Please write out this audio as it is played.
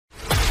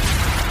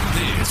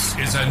This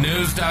is a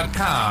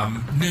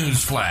News.com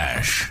news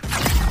flash.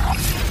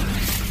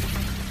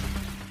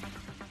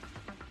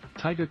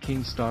 Tiger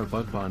King star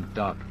Bhagwan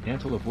Doc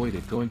Antle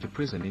avoided going to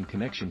prison in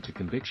connection to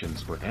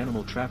convictions for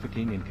animal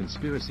trafficking and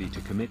conspiracy to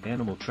commit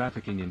animal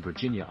trafficking in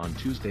Virginia on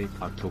Tuesday,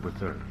 October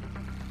 3.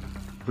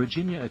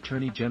 Virginia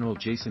Attorney General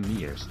Jason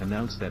Mears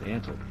announced that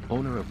Antle,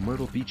 owner of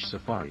Myrtle Beach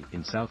Safari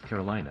in South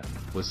Carolina,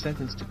 was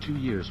sentenced to 2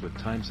 years with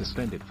time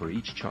suspended for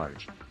each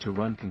charge, to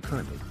run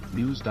concurrently,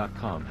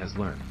 News.com has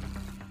learned.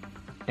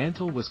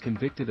 Antle was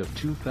convicted of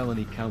 2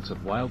 felony counts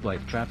of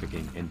wildlife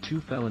trafficking and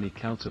 2 felony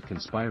counts of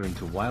conspiring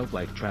to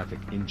wildlife traffic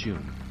in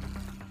June.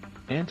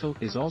 Antle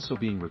is also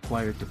being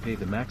required to pay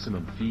the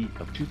maximum fee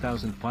of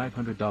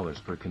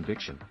 $2,500 per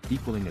conviction,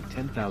 equaling a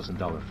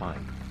 $10,000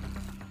 fine.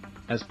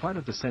 As part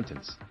of the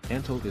sentence,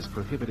 Antle is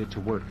prohibited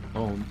to work,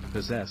 own,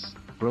 possess,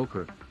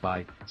 broker,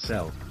 buy,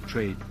 sell,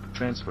 trade,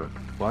 transfer,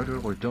 barter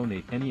or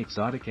donate any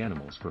exotic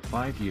animals for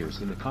 5 years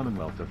in the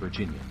Commonwealth of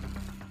Virginia.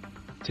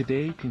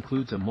 Today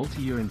concludes a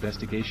multi-year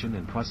investigation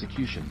and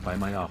prosecution by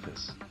my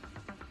office.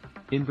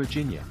 In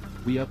Virginia,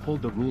 we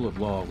uphold the rule of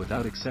law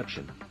without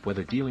exception,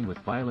 whether dealing with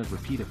violent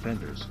repeat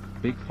offenders,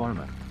 big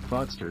pharma,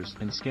 fraudsters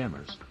and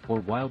scammers, or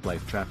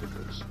wildlife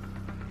traffickers.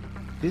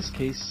 This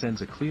case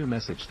sends a clear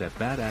message that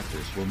bad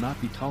actors will not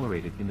be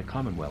tolerated in the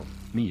Commonwealth,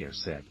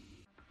 Mears said.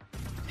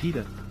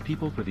 PETA,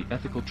 People for the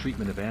Ethical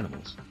Treatment of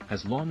Animals,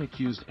 has long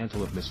accused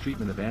Antle of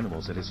mistreatment of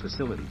animals at his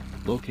facility,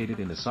 located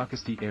in the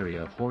Socastee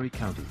area of Horry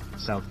County,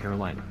 South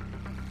Carolina.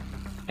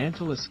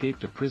 Antle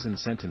escaped a prison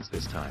sentence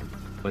this time,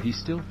 but he's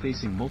still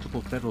facing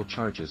multiple federal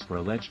charges for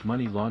alleged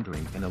money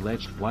laundering and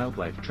alleged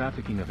wildlife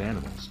trafficking of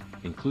animals,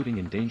 including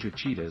endangered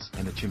cheetahs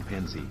and a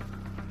chimpanzee.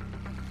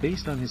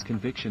 Based on his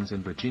convictions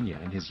in Virginia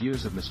and his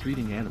years of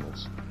mistreating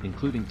animals,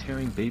 including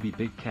tearing baby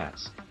big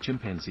cats,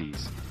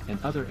 chimpanzees, and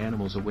other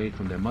animals away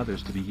from their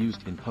mothers to be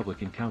used in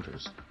public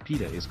encounters,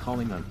 PETA is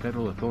calling on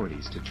federal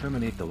authorities to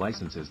terminate the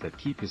licenses that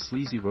keep his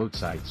sleazy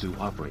roadside zoo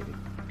operating,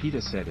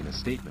 PETA said in a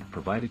statement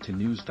provided to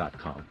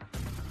News.com.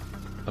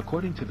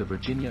 According to the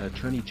Virginia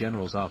Attorney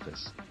General's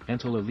office,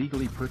 Antle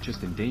illegally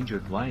purchased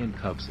endangered lion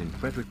cubs in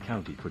Frederick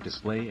County for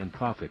display and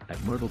profit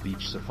at Myrtle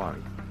Beach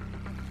Safari.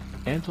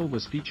 Antle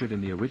was featured in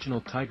the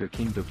original Tiger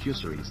King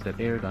docuseries that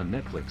aired on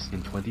Netflix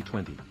in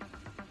 2020.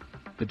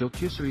 The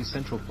docuseries'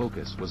 central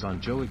focus was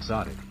on Joe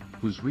Exotic,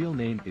 whose real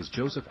name is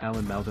Joseph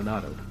Allen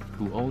Maldonado,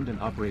 who owned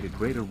and operated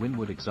Greater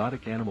Wynwood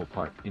Exotic Animal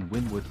Park in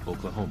Wynwood,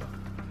 Oklahoma.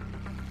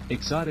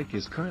 Exotic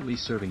is currently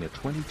serving a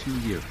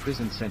 22-year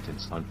prison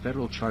sentence on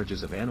federal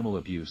charges of animal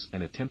abuse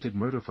and attempted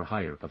murder for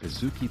hire of his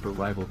zookeeper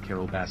rival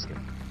Carol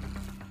Baskin.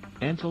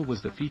 Antle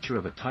was the feature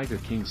of a Tiger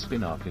King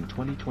spin-off in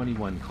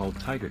 2021 called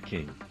Tiger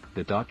King,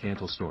 The Doc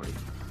Antle Story.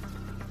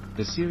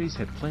 The series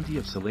had plenty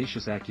of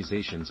salacious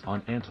accusations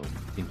on Antle,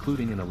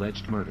 including an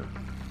alleged murder.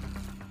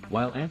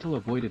 While Antle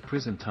avoided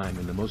prison time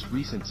in the most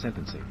recent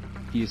sentencing,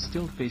 he is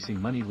still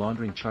facing money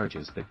laundering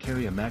charges that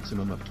carry a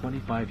maximum of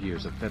 25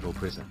 years of federal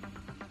prison.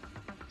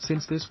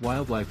 Since this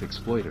wildlife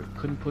exploiter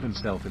couldn't put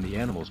himself in the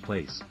animal's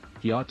place,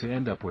 he ought to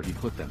end up where he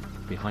put them,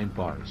 behind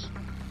bars.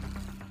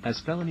 As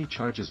felony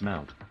charges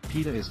mount,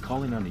 PETA is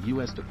calling on the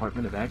U.S.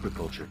 Department of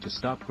Agriculture to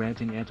stop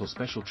granting Antle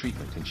special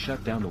treatment and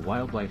shut down the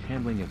wildlife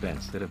handling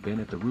events that have been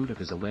at the root of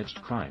his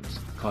alleged crimes,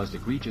 caused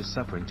egregious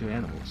suffering to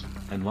animals,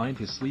 and lined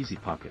his sleazy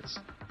pockets,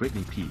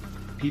 Brittany P.,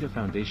 PETA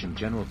Foundation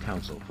General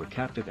Counsel for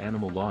Captive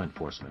Animal Law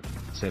Enforcement,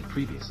 said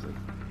previously.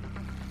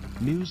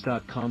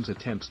 News.com's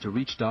attempts to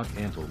reach Doc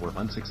Antle were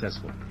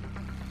unsuccessful.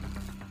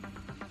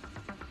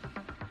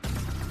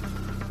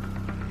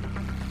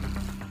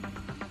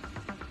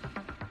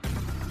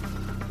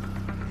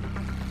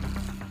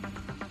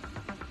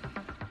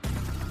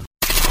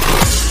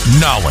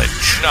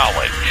 Knowledge.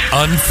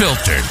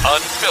 Unfiltered.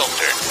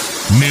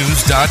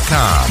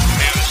 News.com.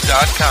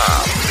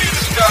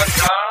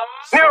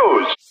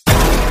 News.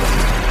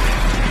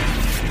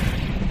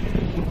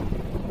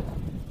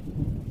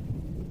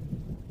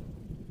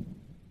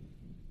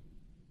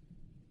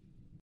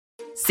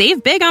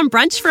 Save big on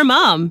brunch for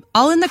mom,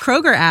 all in the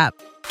Kroger app.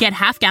 Get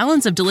half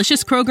gallons of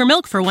delicious Kroger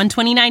milk for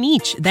 $1.29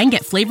 each. Then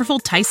get flavorful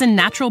Tyson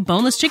natural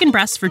boneless chicken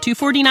breasts for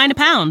 $2.49 a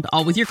pound,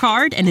 all with your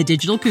card and a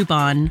digital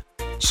coupon.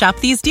 Shop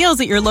these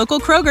deals at your local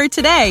Kroger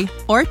today,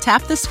 or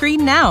tap the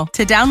screen now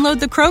to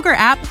download the Kroger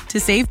app to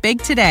save big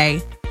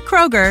today.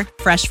 Kroger,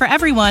 fresh for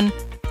everyone.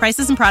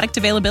 Prices and product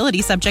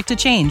availability subject to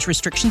change.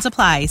 Restrictions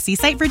apply. See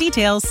site for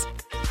details.